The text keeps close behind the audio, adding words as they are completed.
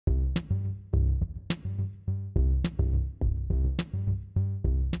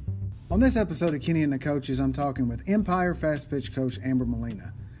On this episode of Kenney and the Coaches, I'm talking with Empire Fastpitch coach Amber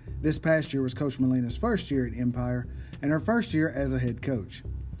Molina. This past year was Coach Molina's first year at Empire and her first year as a head coach.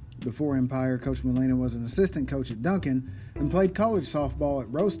 Before Empire, Coach Molina was an assistant coach at Duncan and played college softball at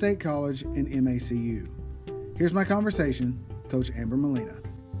Rose State College and MACU. Here's my conversation, Coach Amber Molina.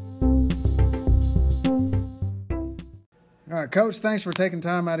 All right, Coach, thanks for taking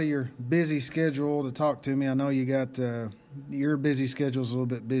time out of your busy schedule to talk to me. I know you got your busy schedule is a little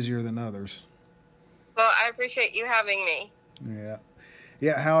bit busier than others. Well, I appreciate you having me.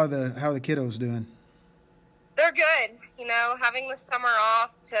 Yeah. How are the kiddos doing? They're good. You know, having the summer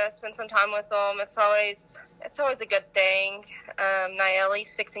off to spend some time with them, it's always a good thing.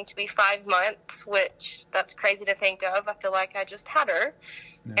 Nayeli's fixing to be 5 months, which that's crazy to think of. I feel like I just had her.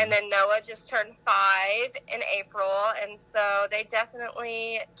 Yeah. And then Noah just turned 5 in April, and so they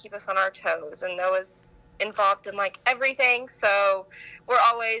definitely keep us on our toes. And Noah's involved in like everything, so we're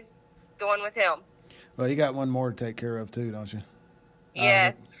always going with him. Well, you got one more to take care of too, don't you?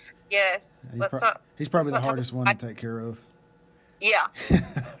 Yes. He's probably the hardest one to take care of. Yeah.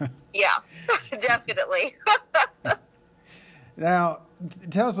 Yeah, definitely. Now,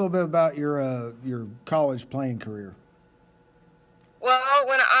 tell us a little bit about your college playing career. Well,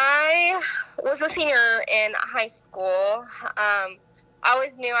 when I was a senior in high school, I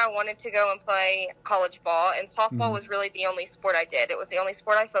always knew I wanted to go and play college ball, and softball was really the only sport I did. It was the only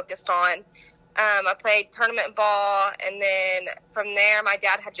sport I focused on. I played tournament ball, and then from there, my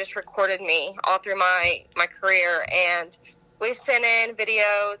dad had just recorded me all through my career, and we sent in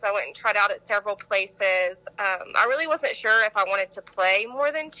videos. I went and tried out at several places. I really wasn't sure if I wanted to play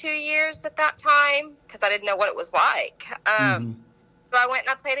more than 2 years at that time because I didn't know what it was like. So I went and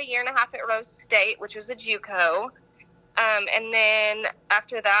I played a year and a half at Rose State, which was a JUCO. And then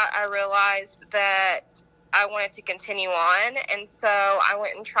after that, I realized that I wanted to continue on. And so I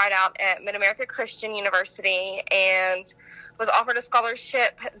went and tried out at Mid-America Christian University and was offered a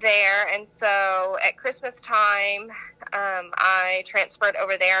scholarship there. And so at Christmas time, I transferred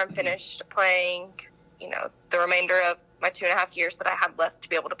over there and finished playing, the remainder of my 2.5 years that I had left to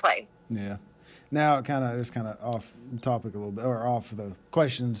be able to play. Yeah. Now, it's kind of off topic a little bit, or off the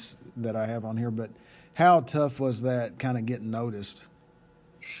questions that I have on here, but how tough was that kind of getting noticed?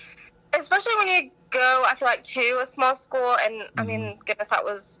 Especially when you go, I feel like, to a small school, and I mean, goodness, that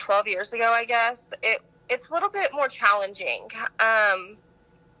was 12 years ago, I guess. It's a little bit more challenging. And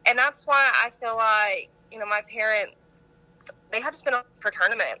that's why I feel like, my parents, they had to spend on for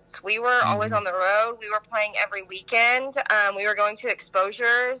tournaments. We were always on the road. We were playing every weekend. We were going to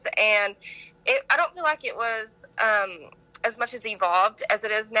exposures, and I don't feel like it was as much as evolved as it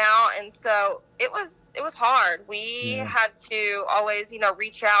is now. And so it was hard. We had to always,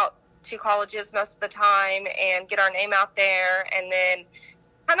 reach out to colleges most of the time and get our name out there. And then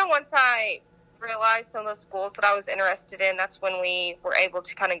kind of once I realized some of the schools that I was interested in, that's when we were able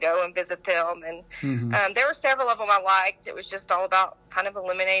to kind of go and visit them. And there were several of them I liked. It was just all about kind of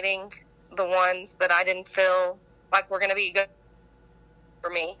eliminating the ones that I didn't feel like were going to be good for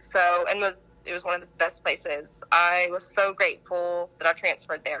me. So, it was one of the best places. I was so grateful that I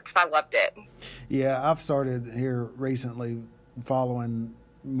transferred there because I loved it. Yeah, I've started here recently following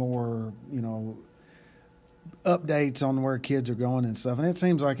more, updates on where kids are going and stuff. And it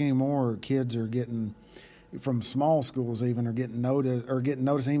seems like any more kids are getting, from small schools even, are getting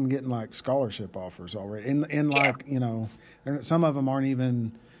noticed, even getting like scholarship offers already. And some of them aren't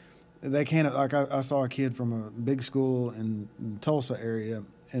even, they can't, like I saw a kid from a big school in Tulsa area,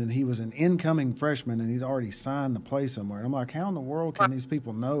 and he was an incoming freshman, and he'd already signed to play somewhere. And I'm like, how in the world can these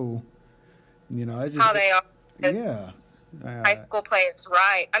people know, it's just, how they are? Yeah. High school players,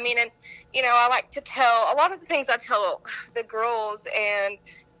 right. I mean, and, I like to tell, a lot of the things I tell the girls, and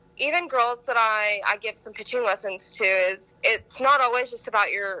even girls that I give some pitching lessons to, is it's not always just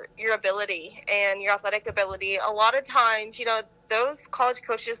about your ability and your athletic ability. A lot of times, those college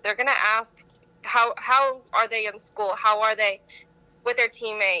coaches, they're going to ask, how are they in school? How are they with their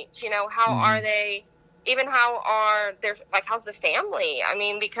teammates? How are they, even how's the family? I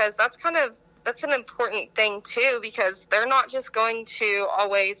mean, because that's an important thing too, because they're not just going to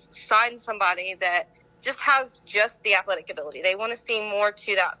always sign somebody that just has just the athletic ability. They want to see more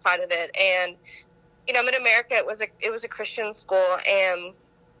to that side of it. And, Mid-America, it was a Christian school, and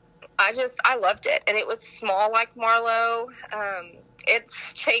I loved it. And it was small like Marlowe.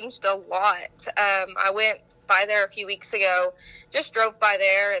 It's changed a lot. I went by there a few weeks ago, just drove by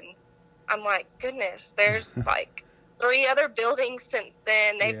there, and I'm like, goodness, there's like 3 other buildings since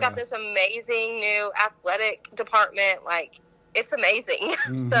then. They've got this amazing new athletic department. Like, it's amazing.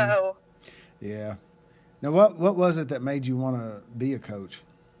 So. Yeah. Now, what was it that made you want to be a coach?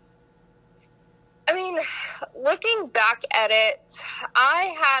 looking back at it,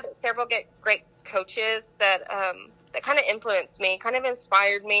 I had several great coaches that kind of influenced me, kind of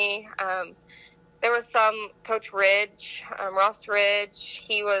inspired me. There was Coach Ridge, Ross Ridge.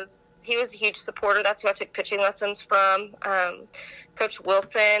 He was a huge supporter. That's who I took pitching lessons from. Coach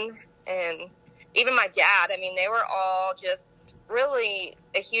Wilson, and even my dad. I mean, they were all just really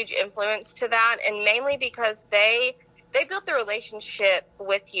a huge influence to that, and mainly because they built the relationship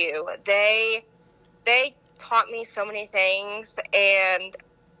with you. They taught me so many things, and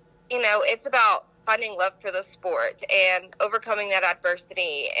it's about finding love for the sport and overcoming that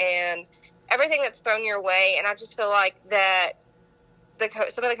adversity and everything that's thrown your way. And I just feel like that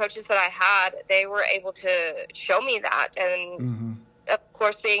some of the coaches that I had, they were able to show me that. And of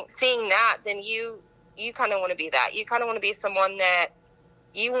course, seeing that, then you kind of want to be that. You kind of want to be someone that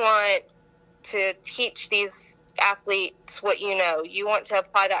you want to teach these athletes what you know. You want to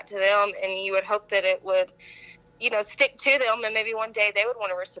apply that to them, and you would hope that it would, stick to them, and maybe one day they would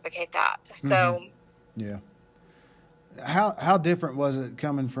want to reciprocate that. So, yeah. How different was it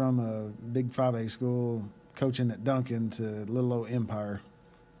coming from a big 5A school, coaching at Duncan, to little old Empire?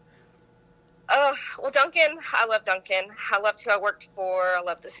 Well, Duncan, I love Duncan. I loved who I worked for. I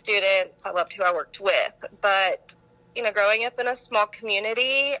loved the students. I loved who I worked with. But, growing up in a small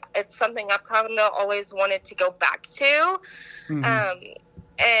community, it's something I've kind of always wanted to go back to.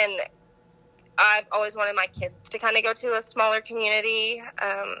 And I've always wanted my kids to kind of go to a smaller community.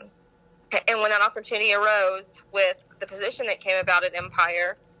 And when that opportunity arose with the position that came about at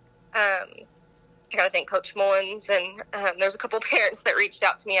Empire, I got to thank Coach Mullins, and there's a couple of parents that reached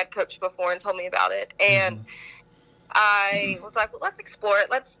out to me. I'd coached before and told me about it. And I was like, well, let's explore it.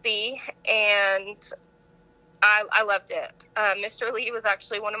 Let's see. And I loved it. Mr. Lee was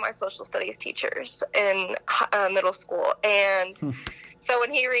actually one of my social studies teachers in middle school. And so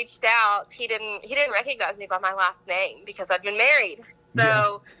when he reached out, he didn't recognize me by my last name because I'd been married.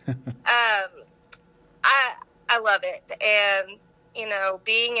 So I love it. And,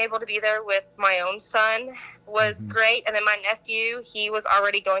 being able to be there with my own son was great. And then my nephew, he was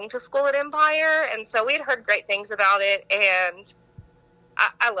already going to school at Empire. And so we had heard great things about it. And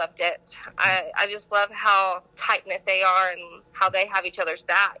I loved it. I just love how tight-knit they are and how they have each other's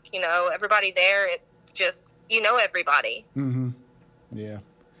back. Everybody there, it's just, everybody. Yeah.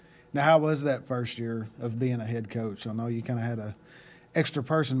 Now, how was that first year of being a head coach? I know you kind of had a extra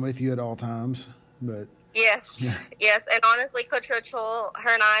person with you at all times, but... Yes. And honestly, Coach Rachel,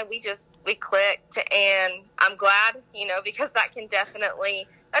 her and I, we clicked, and I'm glad, because that definitely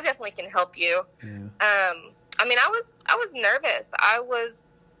can help you. Yeah. I mean, I was nervous.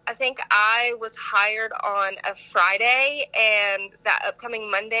 I think I was hired on a Friday, and that upcoming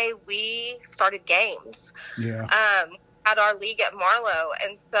Monday we started games. Yeah. At our league at Marlowe,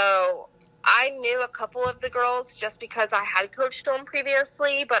 and so I knew a couple of the girls just because I had coached them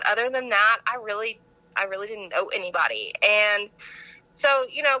previously, but other than that, I really didn't know anybody. And so,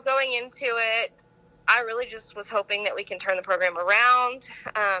 going into it, I really just was hoping that we can turn the program around,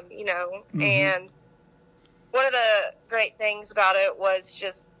 and one of the great things about it was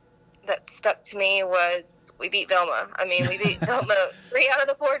just that stuck to me was we beat Velma. I mean, we beat Velma 3 out of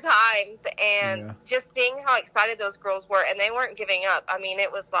the 4 times, and just seeing how excited those girls were, and they weren't giving up. I mean,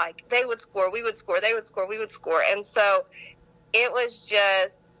 it was like they would score, we would score, they would score, we would score. And so it was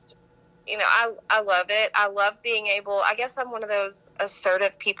just, I love it. I love being able, I guess I'm one of those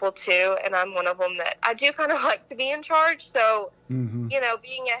assertive people too, and I'm one of them that I do kind of like to be in charge. So, being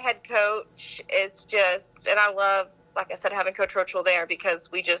a head coach is just, and I love, like I said, having Coach Rochel there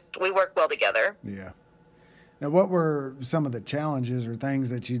because we work well together. Yeah. Now, what were some of the challenges or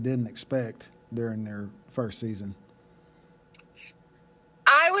things that you didn't expect during their first season?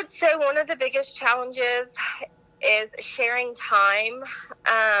 I would say one of the biggest challenges is sharing time.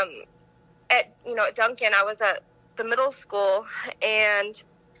 At Duncan, I was at the middle school, and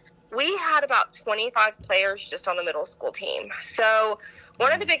we had about 25 players just on the middle school team. So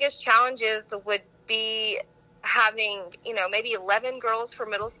one of the biggest challenges would be having, maybe 11 girls for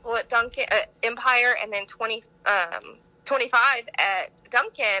middle school at Duncan, Empire, and then 25 at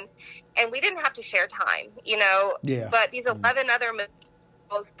Duncan, and we didn't have to share time, but these 11 other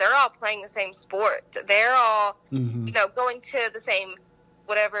girls, they're all playing the same sport. They're all, going to the same,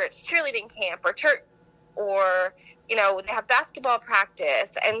 whatever, it's cheerleading camp or church, or, they have basketball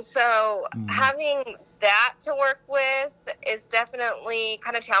practice. And so having that to work with is definitely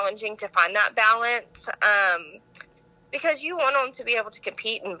kind of challenging to find that balance, because you want them to be able to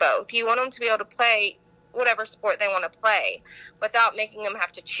compete in both. You want them to be able to play whatever sport they want to play without making them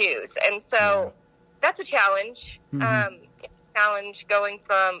have to choose. And so that's a challenge. challenge going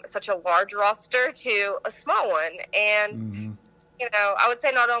from such a large roster to a small one. And, I would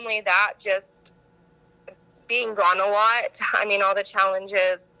say not only that, just being gone a lot. I mean, all the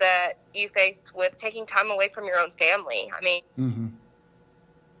challenges that you faced with taking time away from your own family. I mean,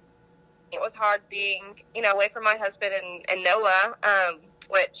 it was hard being, away from my husband and Noah,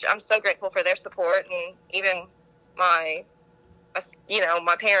 which I'm so grateful for their support, and even my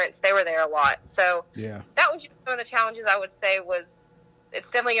parents, they were there a lot. So that was just one of the challenges I would say it's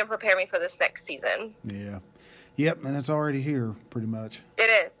definitely going to prepare me for this next season. Yeah. Yep, and it's already here pretty much.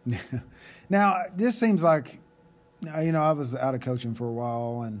 It is. Now, this seems like, I was out of coaching for a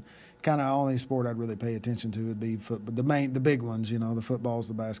while, and kind of only sport I'd really pay attention to would be football. The big ones, the footballs,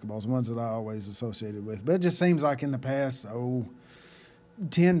 the basketballs, the ones that I always associated with. But it just seems like in the past,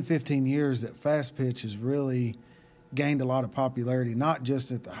 10, 15 years that Fastpitch has really gained a lot of popularity, not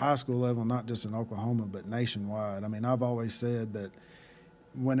just at the high school level, not just in Oklahoma, but nationwide. I mean, I've always said that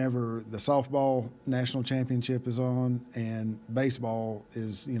whenever the softball national championship is on and baseball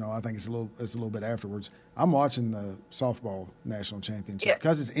is, I think it's a little bit afterwards, I'm watching the softball national championship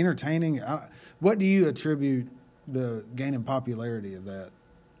because it's entertaining. What do you attribute the gaining popularity of that?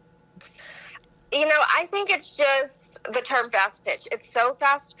 I think it's just the term fast pitch. It's so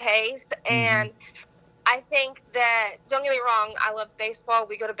fast paced, and I think that, don't get me wrong, I love baseball.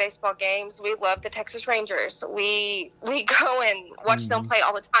 We go to baseball games. We love the Texas Rangers. We go and watch them play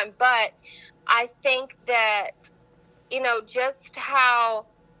all the time. But I think that, just how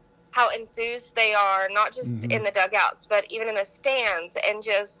enthused they are, not just in the dugouts, but even in the stands, and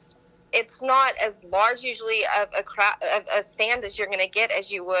just, it's not as large usually of a stand as you're going to get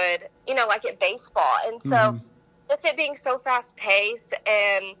as you would, like at baseball. And so with it being so fast paced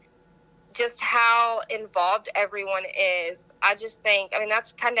and just how involved everyone is, I just think,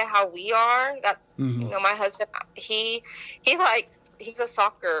 that's kind of how we are. That's, my husband, he's a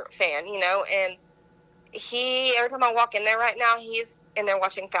soccer fan, and every time I walk in there right now, he's in there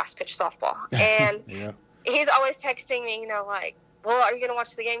watching fast pitch softball. And he's always texting me, well, are you going to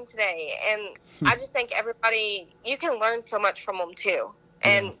watch the game today? And I just think everybody, you can learn so much from them too.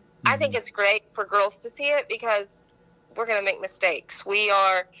 And I think it's great for girls to see it because we're going to make mistakes.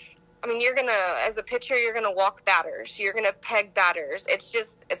 You're going to, as a pitcher, you're going to walk batters. You're going to peg batters. It's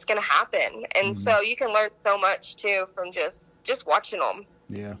going to happen. And so you can learn so much too from just watching them.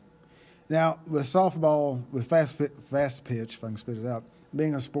 Yeah. Now, with softball, with fast pitch, if I can spit it out,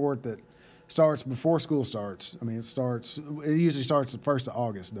 being a sport that starts before school starts. It usually starts the 1st of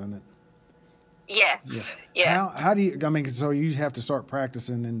August, doesn't it? Yes. Yeah. How do you, so you have to start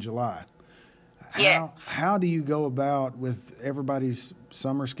practicing in July. How do you go about with everybody's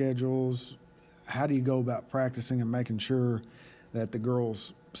summer schedules? How do you go about practicing and making sure that the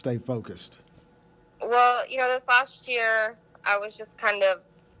girls stay focused? Well, this last year I was just kind of,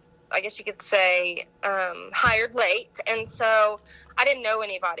 I guess you could say, hired late. And so I didn't know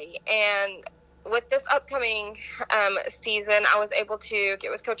anybody. And with this upcoming season, I was able to get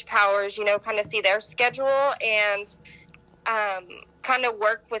with Coach Powers, kind of see their schedule and kind of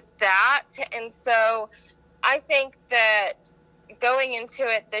work with that. And so I think that going into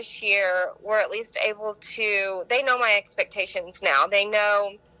it this year, we're at least able to, they know my expectations now. They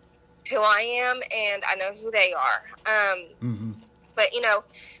know who I am and I know who they are. But,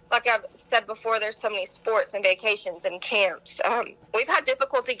 like I've said before, there's so many sports and vacations and camps. We've had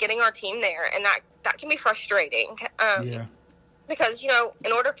difficulty getting our team there, and that can be frustrating. Because,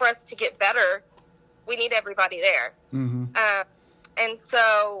 in order for us to get better, we need everybody there. And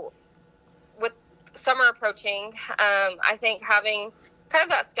so with summer approaching, I think having kind of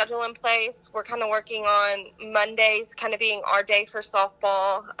that schedule in place, we're kind of working on Mondays kind of being our day for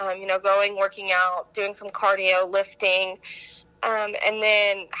softball, going, working out, doing some cardio, lifting, and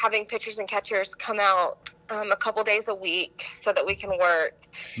then having pitchers and catchers come out a couple days a week so that we can work.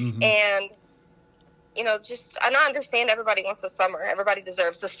 And, and I understand everybody wants the summer. Everybody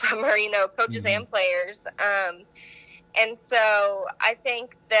deserves the summer, coaches and players. And so I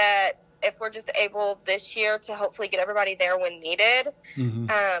think that if we're just able this year to hopefully get everybody there when needed,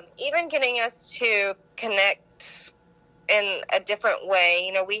 even getting us to connect in a different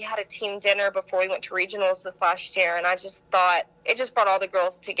way. We had a team dinner before we went to regionals this last year, and I just thought it just brought all the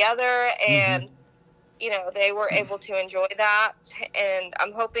girls together, and they were able to enjoy that. And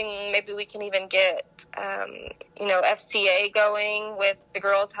I'm hoping maybe we can even get FCA going with the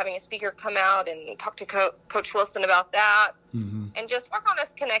girls, having a speaker come out and talk to Coach Wilson about that, and just work on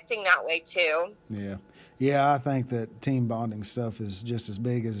us connecting that way too. Yeah, I think that team bonding stuff is just as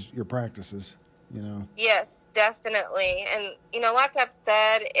big as your practices. Yes, definitely. And like I've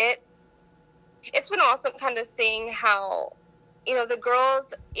said, it's been awesome kind of seeing how the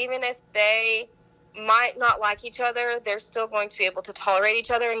girls, even if they might not like each other, they're still going to be able to tolerate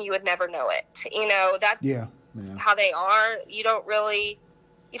each other, and you would never know it. That's how they are. You don't really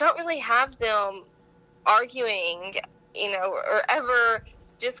have them arguing, or ever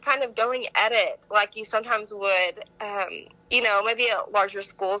just kind of going at it like you sometimes would, maybe at larger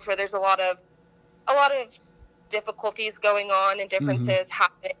schools where there's a lot of difficulties going on and differences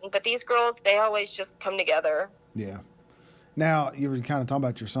happening. But these girls, they always just come together. Yeah. Now, you were kind of talking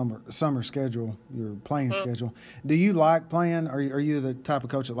about your summer schedule, your playing schedule. Do you like playing? Are you the type of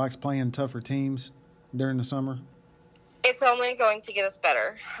coach that likes playing tougher teams during the summer? It's only going to get us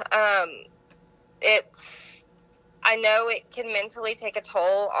better. I know it can mentally take a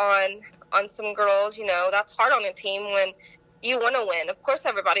toll on some girls. That's hard on a team when you want to win. Of course,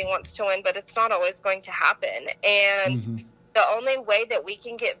 everybody wants to win, but it's not always going to happen. And the only way that we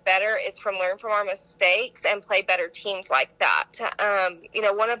can get better is from learn from our mistakes and play better teams like that.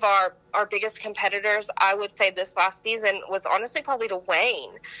 One of our biggest competitors, I would say this last season, was honestly probably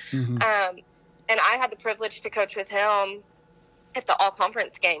Dwayne. And I had the privilege to coach with him at the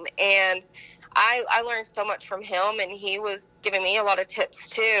all-conference game. And I learned so much from him, and he was giving me a lot of tips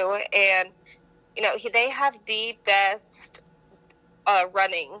too. And, they have the best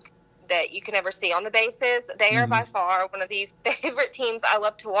running that you can ever see on the bases. They are by far one of the favorite teams I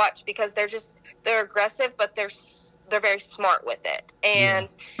love to watch because they're aggressive, but they're very smart with it. And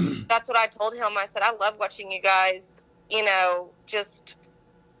that's what I told him. I said, I love watching you guys,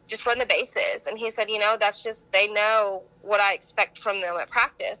 just run the bases. And he said, that's just, they know what I expect from them at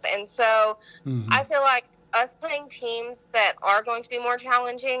practice. And so I feel like us playing teams that are going to be more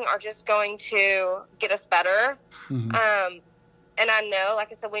challenging are just going to get us better. And I know,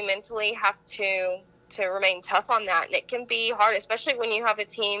 like I said, we mentally have to remain tough on that. And it can be hard, especially when you have a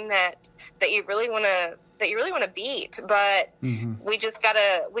team that you really want to beat. But we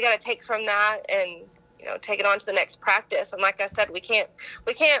gotta take from that and, take it on to the next practice. And like I said, we can't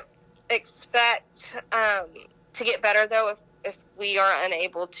expect to get better though if we are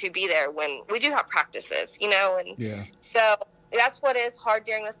unable to be there when we do have practices, so that's what is hard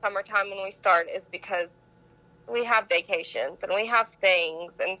during the summertime when we start, is because we have vacations and we have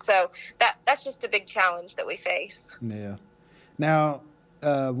things, and so that's just a big challenge that we face. Yeah. Now,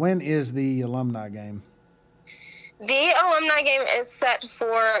 when is the alumni game? The alumni game is set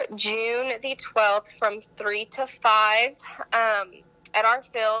for June the 12th from 3 to 5 at our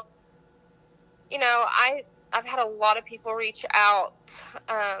field. I've had a lot of people reach out.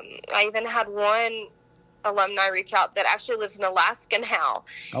 I even had one alumni reach out that actually lives in Alaska now.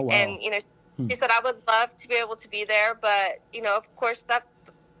 Oh, wow. And, she said, I would love to be able to be there, but, of course, that's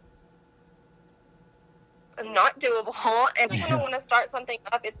not doable. And if we want to start something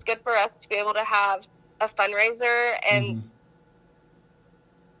up, it's good for us to be able to have a fundraiser and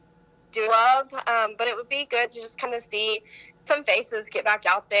do love. But it would be good to just kind of see some faces get back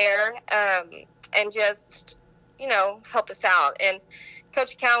out there and just, help us out. And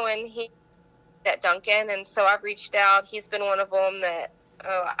Coach Cowan, he's at Duncan, and so I've reached out. He's been one of them that,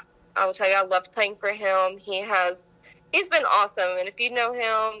 I will tell you, I loved playing for him. He's been awesome. And if you know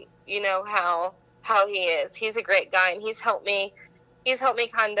him, you know how he is. He's a great guy, and he's helped me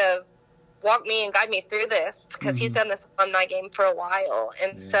kind of walk me and guide me through this, because he's done this alumni game for a while.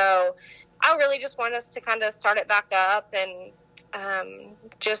 And so I really just want us to kind of start it back up and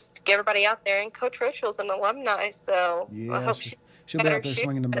just get everybody out there. And Coach Rochell's an alumni, so I hope she'll be out there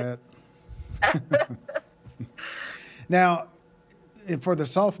swinging the bat. Now, for the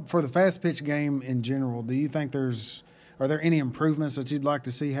Fastpitch game in general, do you think are there any improvements that you'd like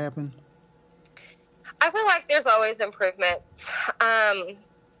to see happen? I feel like there's always improvements.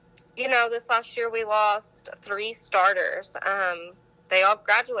 This last year we lost 3 starters. They all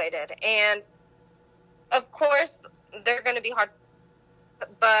graduated, and of course they're going to be hard,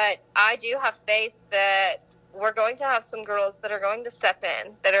 but I do have faith that we're going to have some girls that are going to step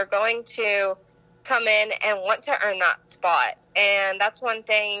in, that are going to come in and want to earn that spot. And that's one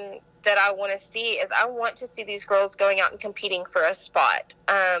thing that I want to see, is I want to see these girls going out and competing for a spot.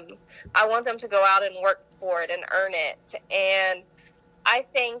 I want them to go out and work for it and earn it. And I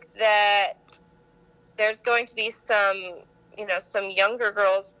think that there's going to be some younger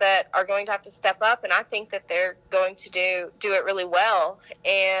girls that are going to have to step up, and I think that they're going to do it really well.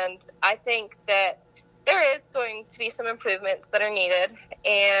 And I think that there is going to be some improvements that are needed.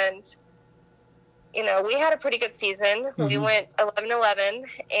 And we had a pretty good season. We went 11-11,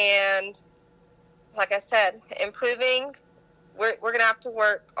 and like I said, improving. We're going to have to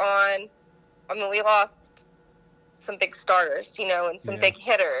work on. We lost some big starters, and some big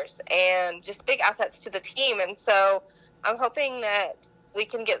hitters and just big assets to the team. And so I'm hoping that we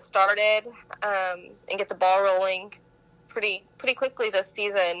can get started and get the ball rolling pretty quickly this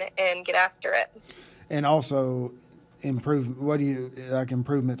season and get after it. And also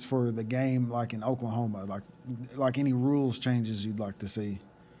improvements for the game, like in Oklahoma, like any rules changes you'd like to see?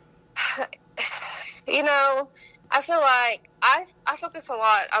 I feel like I focus a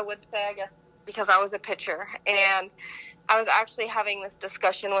lot, I would say, I guess, because I was a pitcher, and I was actually having this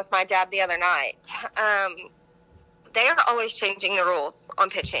discussion with my dad the other night. They are always changing the rules on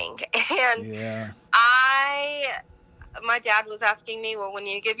pitching, and my dad was asking me, well, when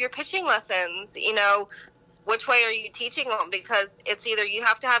you give your pitching lessons, which way are you teaching them? Because it's either you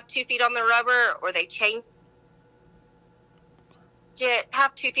have to have 2 feet on the rubber, or they change it,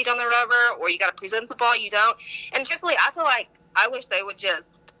 have 2 feet on the rubber, or you got to present the ball, you don't. And truthfully, I feel like I wish they would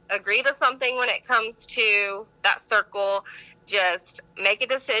just agree to something when it comes to that circle, just make a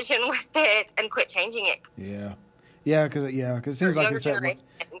decision with it and quit changing it. Because it seems like it's that way.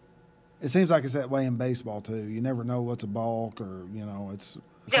 It seems like it's that way in baseball too. You never know what's a balk, or it's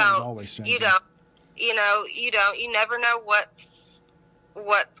always changing. You don't. You never know what's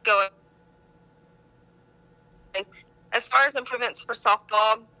going. And as far as improvements for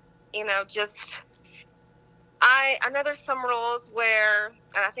softball, I know there's some rules where,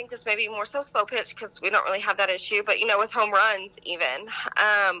 and I think this may be more so slow pitch because we don't really have that issue, but with home runs even,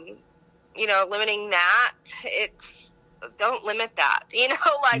 limiting that, don't limit that,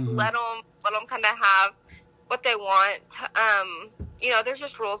 let them kind of have what they want. There's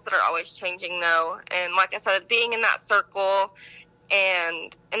just rules that are always changing though. And like I said, being in that circle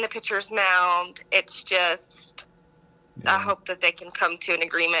and in the pitcher's mound, it's just, I hope that they can come to an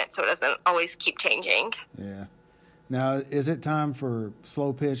agreement so it doesn't always keep changing. Yeah. Now, is it time for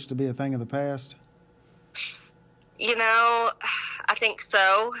slow pitch to be a thing of the past? I think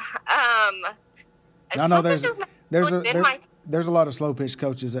so. I know there's a lot of slow pitch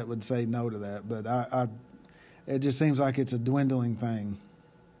coaches that would say no to that, but it just seems like it's a dwindling thing.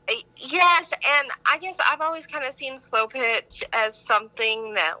 Yes, and I guess I've always kind of seen slow pitch as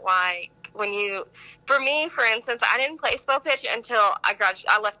something that, for me, for instance, I didn't play slow pitch until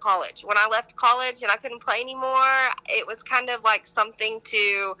I left college. When I left college and I couldn't play anymore, it was kind of like something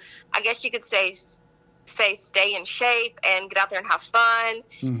to, I guess you could say stay in shape and get out there and have fun.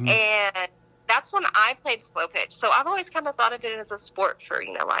 Mm-hmm. And that's when I played slow pitch. So I've always kind of thought of it as a sport for,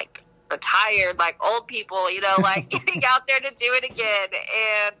 retired, old people, getting out there to do it again.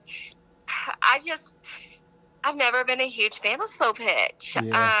 And I've never been a huge fan of slow pitch.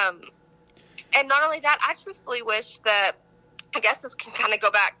 Yeah. And not only that, I truthfully wish that, I guess this can kind of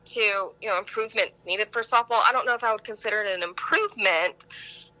go back to, improvements needed for softball. I don't know if I would consider it an improvement,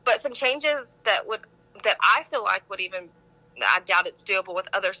 but some changes that I feel like would even, I doubt it's doable with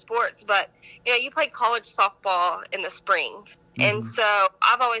other sports, but, you play college softball in the spring. Mm-hmm. And so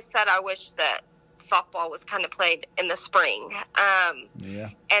I've always said I wish that softball was kind of played in the spring. And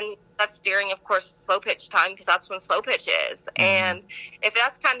that's during, of course, slow pitch time, because that's when slow pitch is. Mm-hmm. And if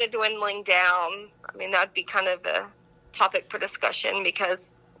that's kind of dwindling down, that'd be kind of a topic for discussion,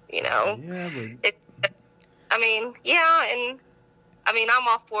 because, I'm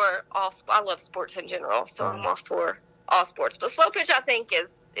all for I love sports in general, so I'm all for all sports. But slow pitch, I think,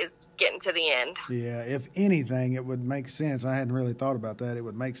 is getting to the end. Yeah, if anything, it would make sense. I hadn't really thought about that. It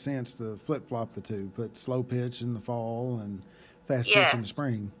would make sense to flip-flop the two, put slow pitch in the fall and fast pitch in the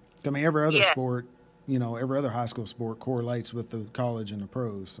spring. Every other sport, every other high school sport correlates with the college and the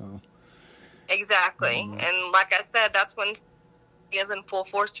pros. So exactly. And like I said, that's when he is in full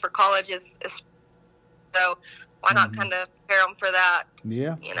force for college. So why not kind of prepare them for that?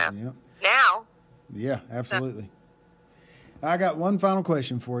 Yeah. Now. Yeah, absolutely. I got one final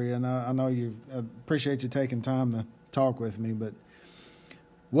question for you, and I know I appreciate you taking time to talk with me, but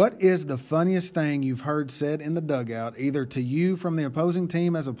what is the funniest thing you've heard said in the dugout, either to you from the opposing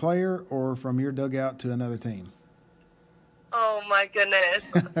team as a player or from your dugout to another team? Oh, my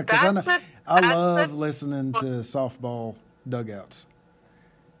goodness. I love listening to softball dugouts.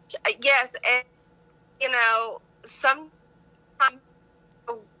 Yes, and, sometimes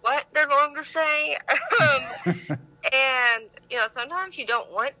what they're going to say. And, sometimes you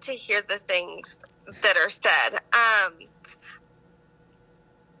don't want to hear the things that are said. I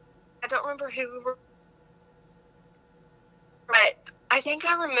don't remember who we were, but I think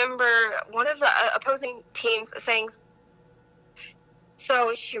I remember one of the opposing teams saying,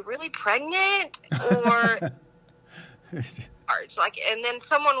 so is she really pregnant? Or charge. Like, and then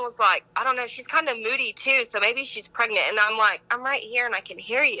someone was like, I don't know, she's kind of moody too, so maybe she's pregnant. And I'm like, I'm right here and I can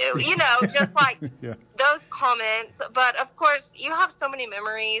hear you, you know, just like yeah. those comments. But of course, you have so many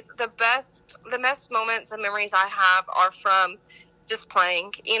memories. The best moments and memories I have are from just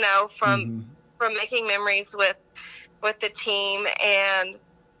playing, you know, from making memories with the team. And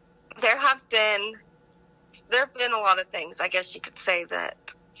there have been a lot of things, I guess you could say, that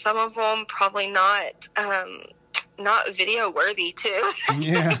some of them probably not video worthy too.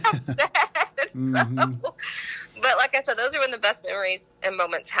 Yeah. So, but like I said, those are when the best memories and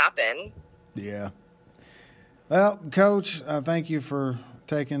moments happen. Yeah. Well, Coach, thank you for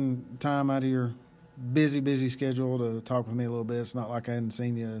taking time out of your busy schedule to talk with me a little bit. It's not like I hadn't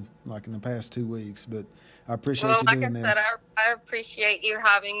seen you like in the past 2 weeks, but I appreciate you doing this. Like I said, I appreciate you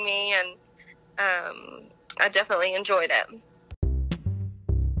having me, and I definitely enjoyed it.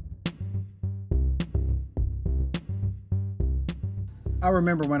 I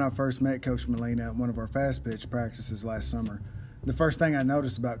remember when I first met Coach Molina at one of our Fastpitch practices last summer. The first thing I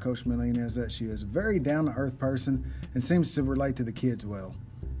noticed about Coach Molina is that she is a very down-to-earth person and seems to relate to the kids well.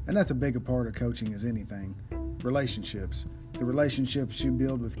 And that's a big part of coaching as anything. Relationships. The relationships you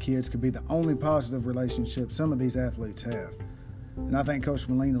build with kids could be the only positive relationship some of these athletes have. And I think Coach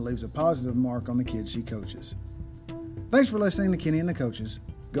Molina leaves a positive mark on the kids she coaches. Thanks for listening to Kenney and the Coaches.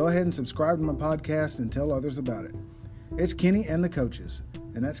 Go ahead and subscribe to my podcast and tell others about it. It's Kenney and the Coaches,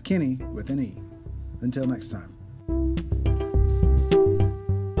 and that's Kenney with an E. Until next time.